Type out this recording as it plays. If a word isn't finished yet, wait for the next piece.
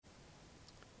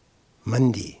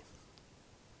Monday.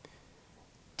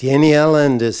 Daniel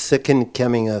and the second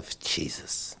coming of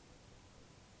Jesus.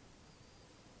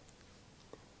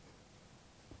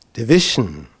 The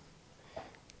vision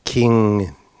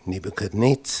King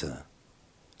Nebuchadnezzar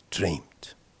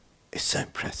dreamed is so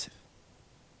impressive.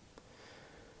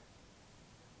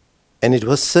 And it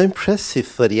was so impressive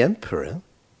for the emperor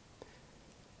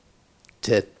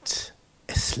that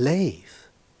a slave,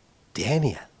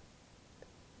 Daniel,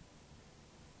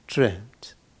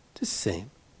 dreamt the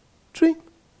same dream.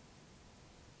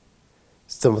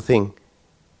 Something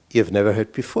you've never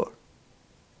heard before.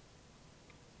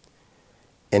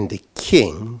 And the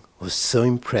king was so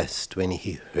impressed when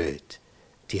he heard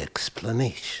the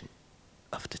explanation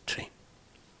of the dream.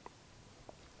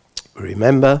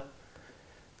 Remember,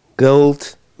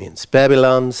 gold means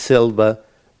Babylon, silver,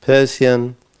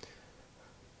 Persian,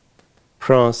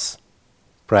 bronze,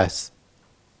 brass,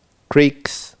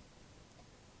 Greeks,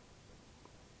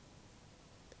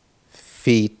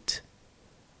 feet,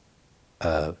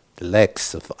 the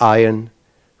legs of iron,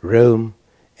 Rome,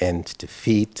 and the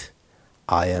feet,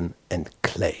 iron and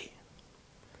clay.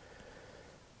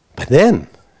 But then,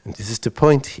 and this is the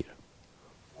point here,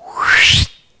 whoosh,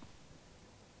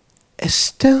 a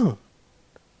stone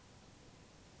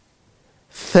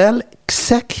fell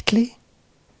exactly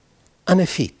on a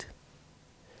feet.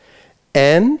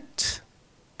 And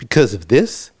because of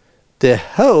this, the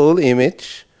whole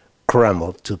image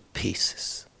crumbled to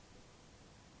pieces.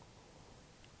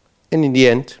 And in the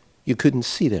end, you couldn't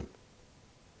see them.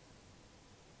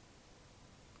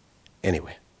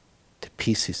 Anyway, the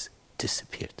pieces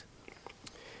disappeared.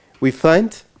 We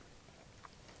find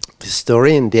the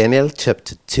story in Daniel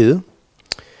chapter 2,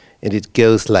 and it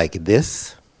goes like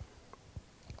this.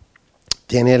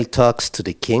 Daniel talks to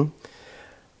the king.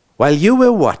 While you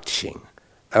were watching,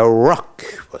 a rock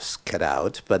was cut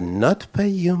out, but not by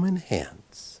human hands.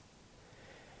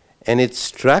 And it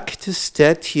struck the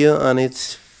statue on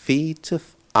its feet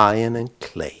of iron and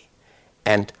clay,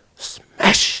 and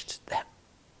smashed them.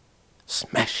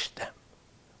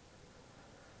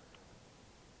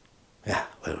 Yeah,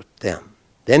 well, them.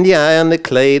 Then the iron, the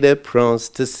clay, the bronze,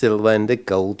 the silver, and the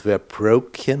gold were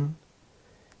broken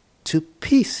to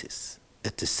pieces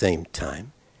at the same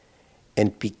time,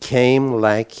 and became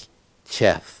like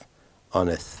chaff on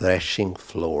a threshing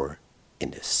floor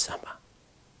in the summer.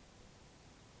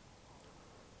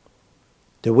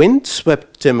 The wind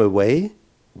swept them away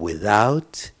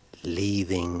without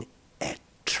leaving a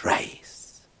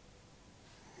trace.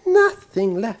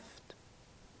 Nothing left.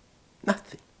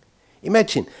 Nothing.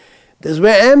 Imagine, those were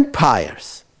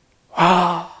empires.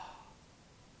 Wow.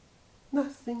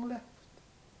 Nothing left.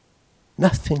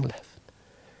 Nothing left.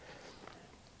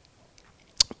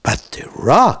 But the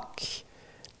rock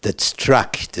that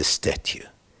struck the statue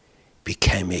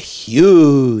became a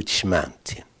huge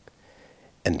mountain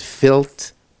and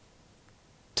filled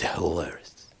the whole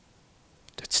earth.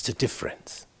 That's the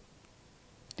difference.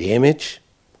 The image,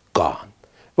 gone.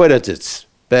 Whether it's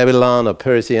Babylon or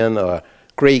Persian or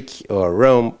Greek or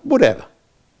Rome, whatever.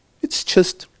 It's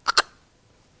just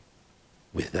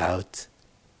without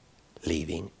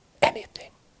leaving anything.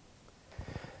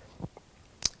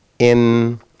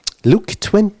 In Luke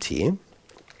 20,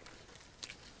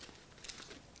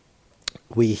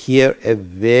 we hear a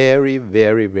very,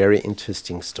 very, very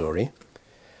interesting story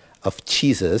of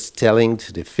Jesus telling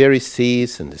to the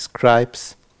Pharisees and the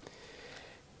scribes.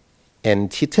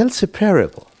 And he tells a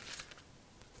parable,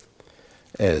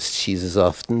 as Jesus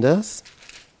often does.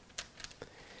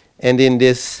 And in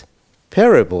this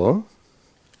parable,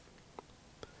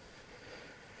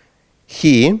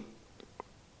 he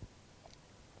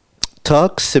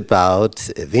talks about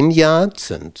vineyards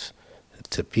and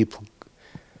the people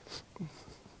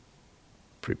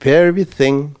prepare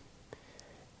everything.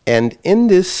 And in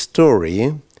this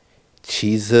story,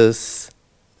 Jesus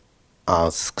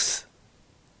asks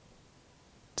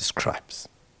the scribes.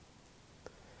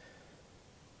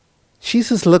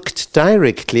 Jesus looked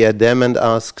directly at them and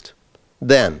asked,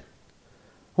 "Then,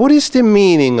 what is the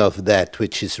meaning of that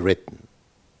which is written?"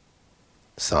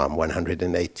 Psalm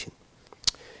 118.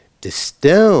 The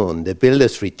stone the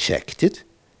builders rejected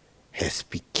has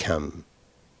become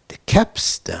the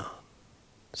capstone,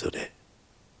 so the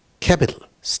capital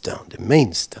stone, the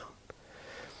main stone.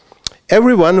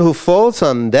 Everyone who falls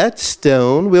on that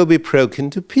stone will be broken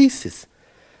to pieces,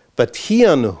 but he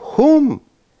on whom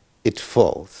it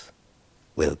falls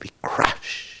will be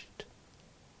crushed.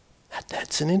 Now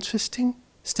that's an interesting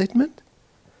statement.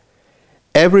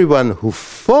 Everyone who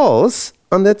falls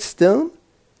on that stone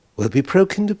will be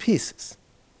broken to pieces.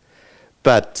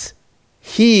 But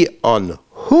he on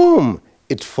whom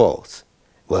it falls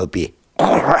will be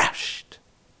crushed.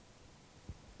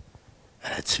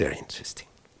 That's very interesting.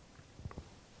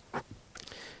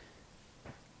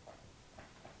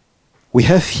 We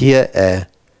have here a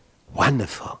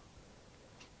wonderful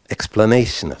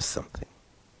explanation of something.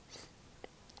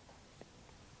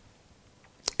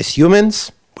 As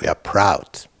humans, we are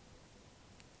proud.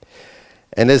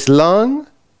 And as long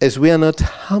as we are not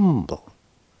humble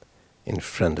in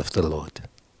front of the Lord,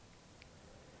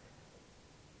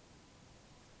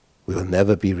 we will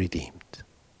never be redeemed.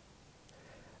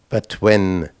 But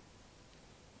when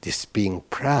this being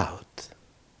proud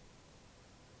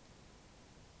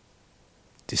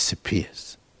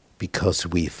disappears because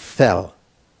we fell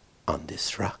on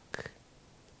this rock,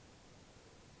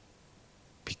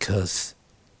 because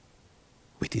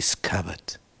we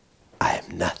discovered I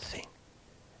am nothing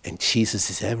and Jesus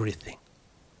is everything.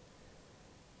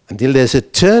 Until there's a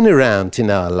turnaround in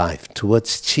our life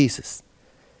towards Jesus,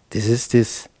 this is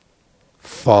this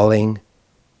falling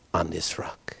on this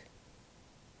rock.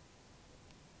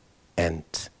 And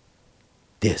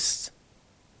this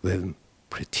will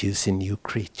produce a new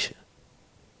creature.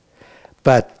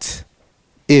 But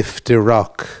if the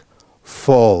rock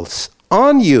falls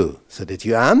on you so that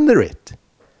you're under it,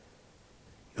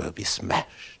 you will be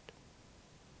smashed,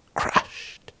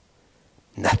 crushed.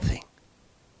 Nothing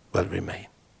will remain.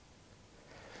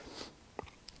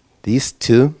 These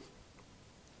two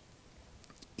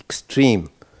extreme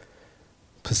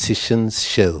positions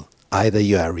show either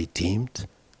you are redeemed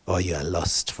or you are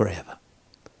lost forever.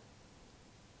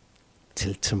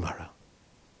 Till tomorrow.